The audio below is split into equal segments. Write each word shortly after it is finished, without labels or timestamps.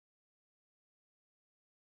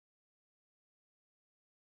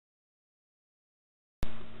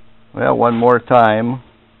Well, one more time,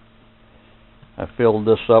 I filled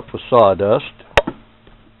this up with sawdust.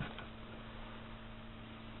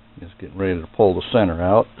 Just getting ready to pull the center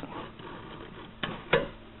out.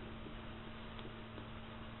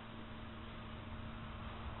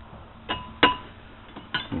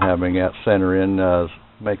 And having that center in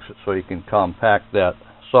makes it so you can compact that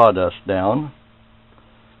sawdust down.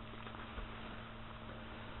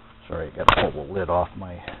 Sorry, I got to pull the lid off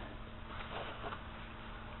my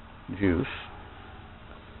juice.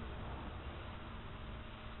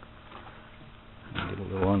 Get a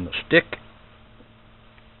little on the stick.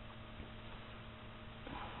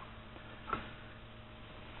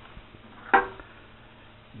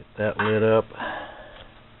 Get that lid up.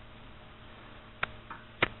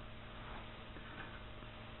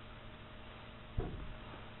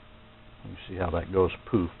 You see how that goes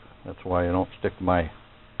poof. That's why I don't stick my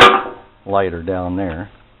lighter down there.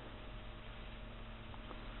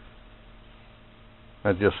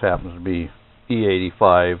 That just happens to be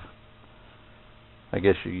E85. I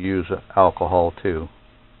guess you use alcohol too.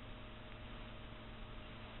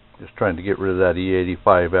 Just trying to get rid of that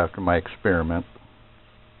E85 after my experiment.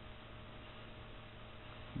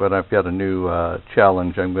 But I've got a new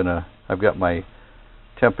challenge. I've got my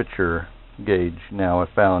temperature gauge now. I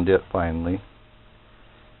found it finally.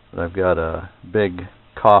 But I've got a big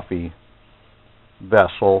coffee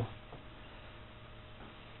vessel.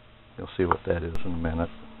 You'll see what that is in a minute.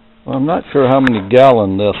 Well, I'm not sure how many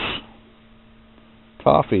gallon this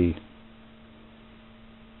coffee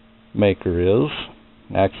maker is.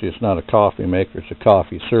 Actually, it's not a coffee maker, it's a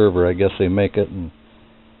coffee server. I guess they make it and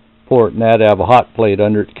pour it in that, have a hot plate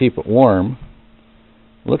under it to keep it warm.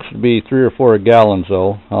 Looks to be 3 or 4 gallons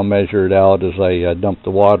though. I'll measure it out as I dump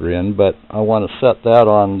the water in, but I want to set that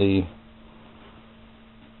on the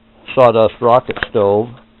sawdust rocket stove.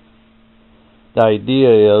 The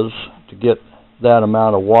idea is to get that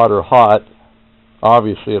amount of water hot.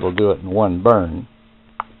 Obviously it'll do it in one burn,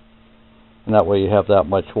 and that way you have that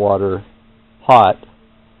much water hot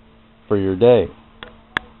for your day.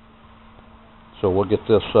 So we'll get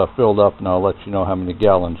this filled up and I'll let you know how many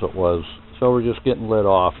gallons it was. So we're just getting lid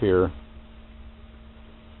off here.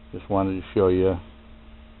 Just wanted to show you.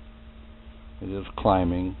 It is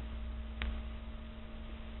climbing.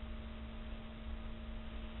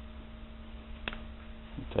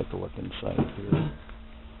 Take a look inside here.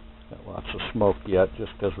 Got lots of smoke yet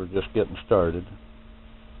just because we're just getting started.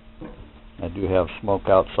 I do have smoke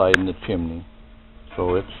outside in the chimney.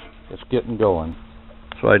 So it's getting going.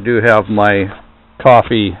 So I do have my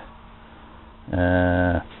coffee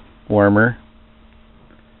warmer.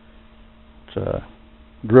 It's a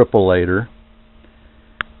drippolator.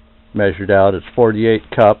 Measured out, it's 48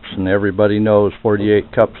 cups, and everybody knows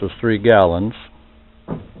 48 cups is 3 gallons.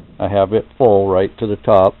 I have it full right to the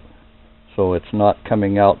top, so it's not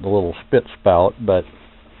coming out the little spit spout, but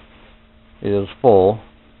it is full.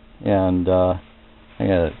 And I'm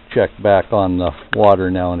going to check back on the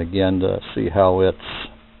water now and again to see how it's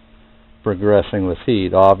progressing with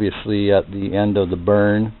heat. Obviously at the end of the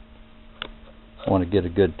burn, I want to get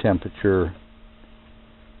a good temperature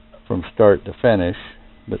from start to finish,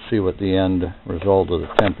 but see what the end result of the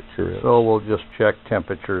temperature is. So we'll just check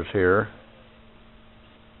temperatures here.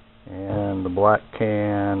 And the black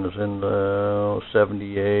can is in the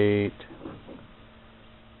 78.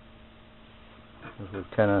 This is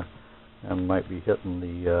I might be hitting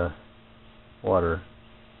the water.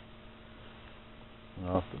 And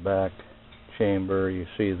off the back chamber, you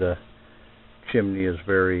see the chimney is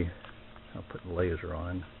I'll put the laser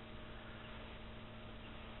on.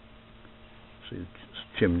 See, the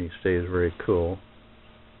chimney stays very cool.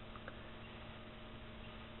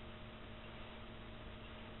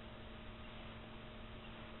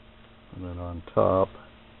 And then on top,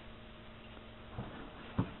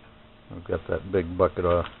 I've got that big bucket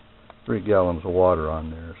of 3 gallons of water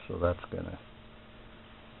on there, so that's going to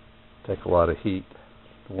take a lot of heat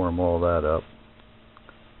to warm all that up.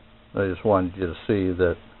 I just wanted you to see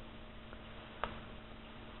that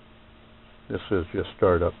this is just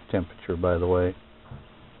startup temperature, by the way.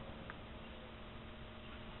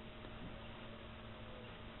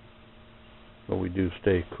 But we do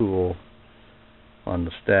stay cool on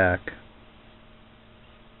the stack.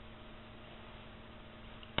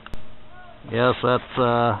 Yes,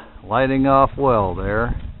 that's lighting off well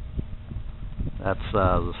there. That's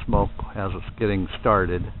the smoke as it's getting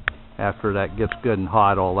started. After that gets good and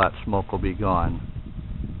hot, all that smoke will be gone.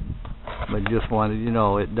 But just wanted you to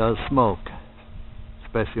know it does smoke,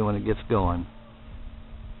 especially when it gets going.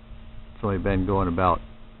 It's only been going about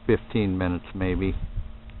 15 minutes maybe.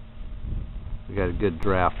 We got a good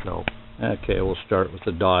draft though. Okay, we'll start with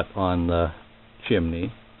the dot on the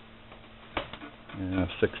chimney.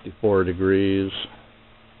 64 degrees.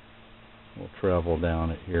 We'll travel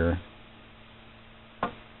down it here.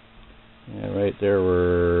 Yeah, right there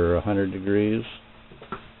we're 100 degrees,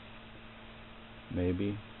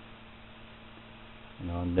 maybe.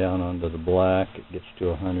 And on down onto the black, it gets to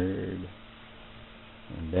 100.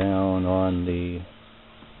 And down on the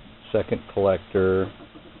second collector,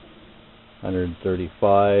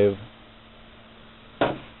 135.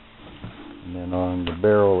 And then on the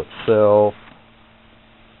barrel itself,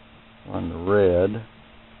 on the red,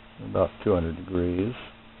 about 200 degrees.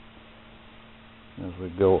 As we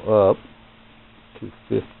go up,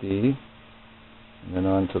 250, and then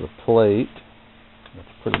onto the plate. That's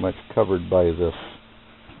pretty much covered by this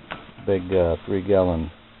big 3-gallon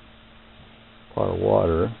pot of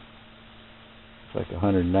water. It's like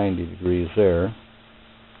 190 degrees there.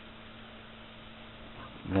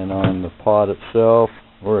 And then on the pot itself,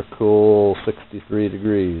 we're a cool 63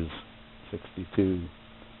 degrees, 62.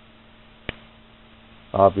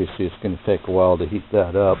 Obviously it's going to take a while to heat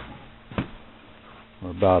that up.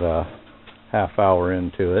 We're about a half hour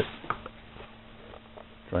into it,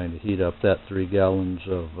 trying to heat up that 3 gallons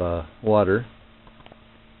of water.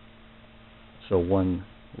 So 1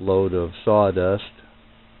 load of sawdust.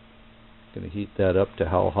 Going to heat that up to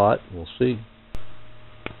how hot? We'll see.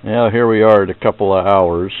 Now here we are at a couple of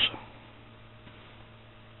hours,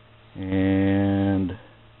 and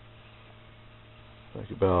like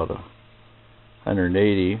about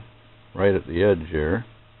 180 right at the edge there.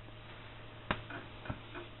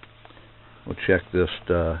 We'll check this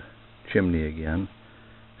chimney again.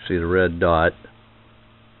 See the red dot.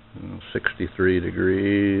 63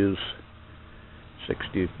 degrees,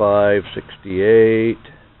 65, 68,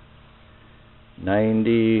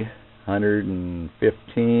 90,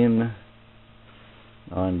 115.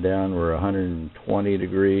 On down we're 120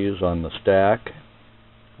 degrees on the stack,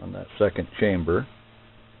 on that second chamber.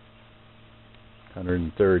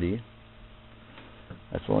 130.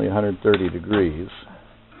 That's only 130 degrees.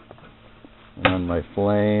 And on my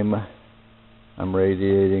flame, I'm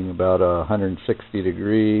radiating about 160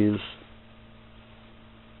 degrees,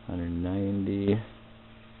 190,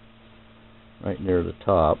 right near the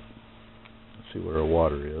top. Let's see where our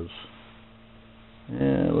water is.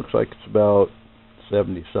 And it looks like it's about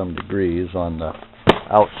 70-some degrees on the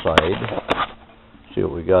outside. See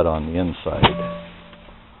what we got on the inside.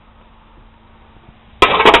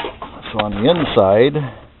 So on the inside,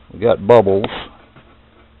 we got bubbles.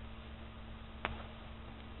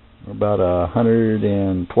 We're about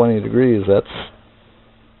 120 degrees. That's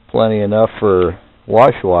plenty enough for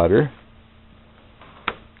wash water.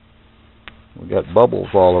 We got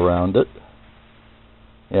bubbles all around it.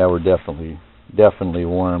 Yeah, we're definitely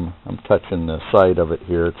warm. I'm touching the side of it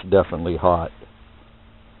here. It's definitely hot.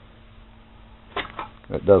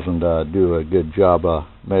 It doesn't do a good job of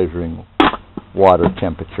measuring water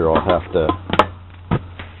temperature. I'll have to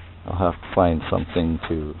find something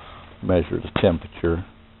to measure the temperature.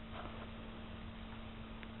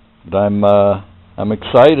 But I'm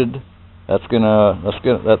excited.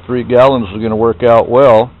 That 3 gallons is gonna work out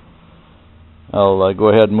well. I'll go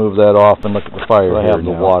ahead and move that off and look at the fire. I have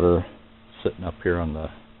the water sitting up here on the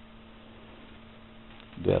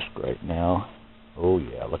desk right now. Oh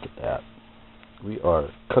yeah, look at that. We are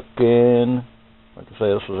cooking. Like I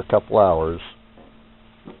say, this was a couple hours.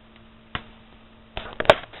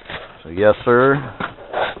 So yes, sir,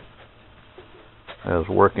 that is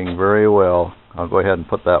working very well. I'll go ahead and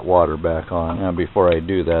put that water back on. Now, before I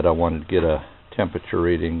do that, I wanted to get a temperature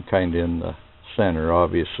reading kind of in the center.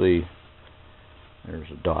 Obviously, there's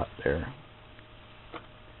a dot there.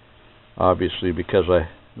 Obviously, because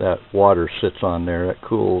that water sits on there, it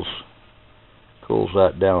cools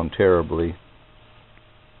that down terribly.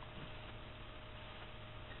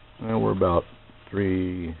 Well, we're about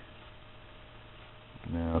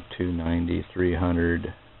 290,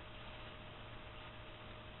 300.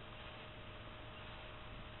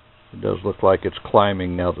 It does look like it's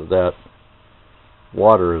climbing now that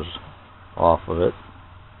water is off of it.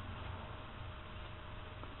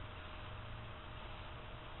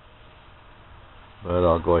 But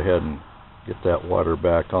I'll go ahead and get that water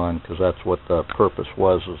back on, because that's what the purpose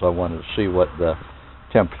was, is I wanted to see what the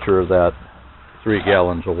temperature of that 3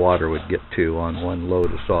 gallons of water would get to on 1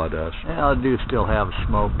 load of sawdust. Yeah, I do still have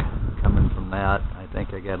smoke coming from that. I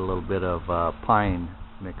think I got a little bit of pine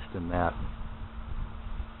mixed in that.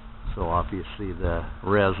 So obviously the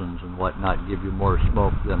resins and whatnot give you more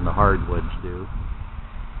smoke than the hardwoods do.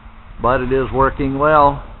 But it is working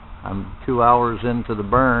well. I'm 2 hours into the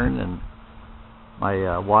burn, and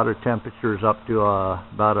My water temperature is up to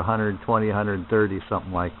about 120, 130,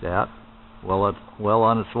 something like that. Well, it's well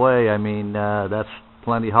on its way. I mean, that's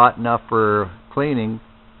plenty hot enough for cleaning,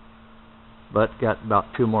 but got about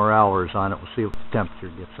 2 more hours on it. We'll see what the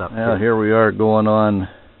temperature gets up to. Here we are going on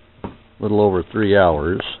a little over 3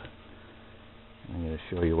 hours. I'm going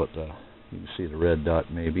to show you what you can see the red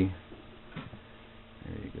dot maybe.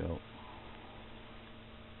 There you go.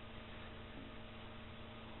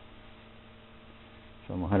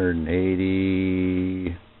 So I'm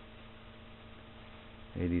 180,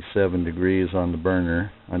 87 degrees on the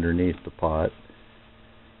burner underneath the pot.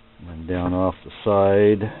 And then down off the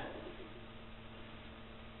side,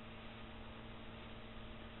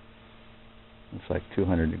 looks like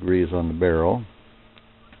 200 degrees on the barrel.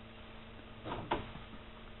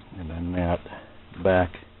 And then that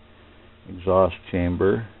back exhaust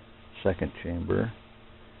chamber, second chamber,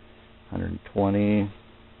 120.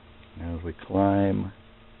 As we climb,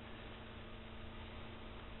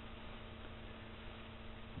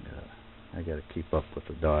 I got to keep up with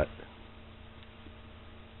the dot.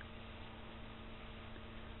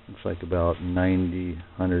 Looks like about 90,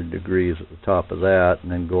 100 degrees at the top of that,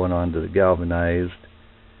 and then going on to the galvanized,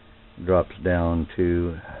 drops down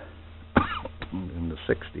to in the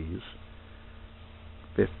 60s,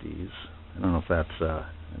 50s. I don't know if that's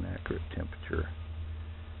an accurate temperature.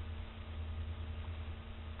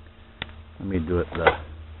 Let me do it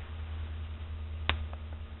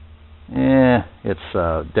it's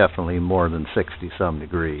definitely more than 60-some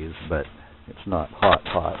degrees, but it's not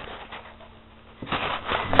hot.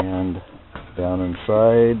 And down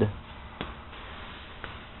inside,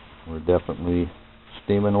 we're definitely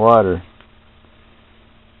steaming water.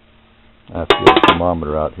 I have to get a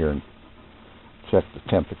thermometer out here and check the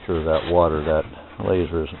temperature of that water. That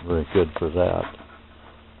laser isn't very good for that,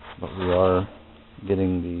 but we are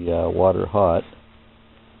getting the water hot.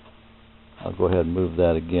 I'll go ahead and move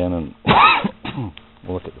that again and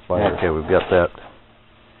we'll look at the fire. Okay, we've got that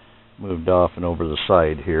moved off and over the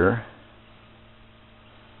side here.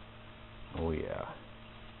 Oh yeah.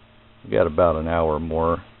 We got about an hour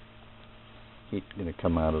more heat going to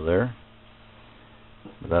come out of there.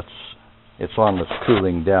 It's on the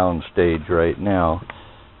cooling down stage right now.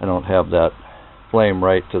 I don't have that flame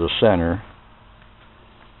right to the center.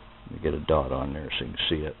 Let me get a dot on there so you can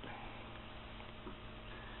see it.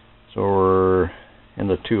 So we're in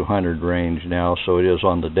the 200 range now, so it is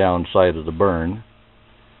on the downside of the burn.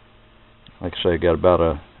 Like I say, I got about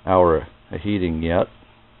an hour of heating yet.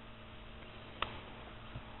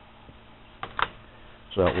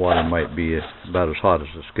 So that water might be about as hot as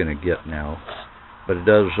it's going to get now. But it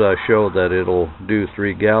does show that it'll do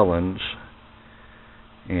 3 gallons,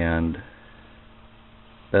 and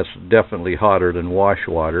that's definitely hotter than wash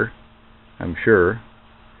water, I'm sure.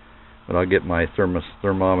 But I'll get my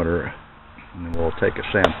thermometer and then we'll take a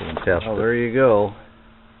sample and test it. There you go.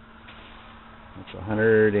 That's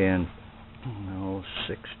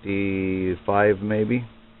 165 maybe.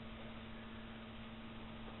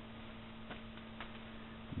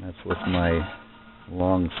 And that's with my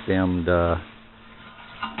long-stemmed,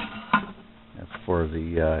 that's for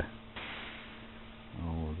the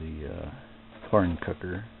corn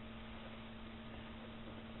cooker.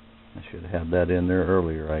 I should have had that in there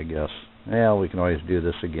earlier, I guess. Yeah, we can always do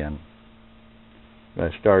this again.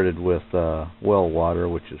 I started with well water,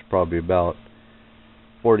 which is probably about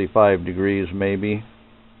 45 degrees maybe,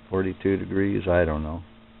 42 degrees, I don't know.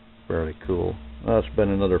 Fairly cool. Well, it's been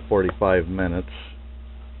another 45 minutes.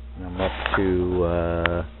 And I'm up to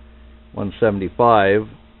 175.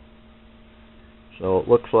 So it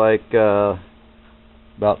looks like about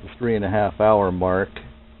the 3.5 hour mark.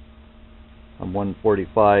 I'm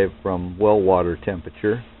 145 from well water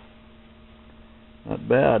temperature. Not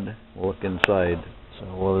bad. We'll look inside. So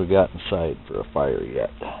what have we got inside for a fire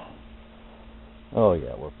yet? Oh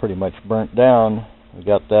yeah, we're pretty much burnt down. We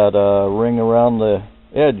got that ring around the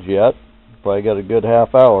edge yet. Probably got a good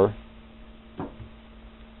half hour.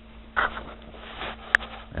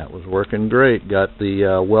 That was working great. Got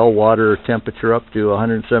the well water temperature up to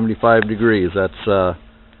 175 degrees. That's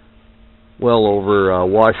well over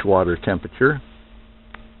wash water temperature.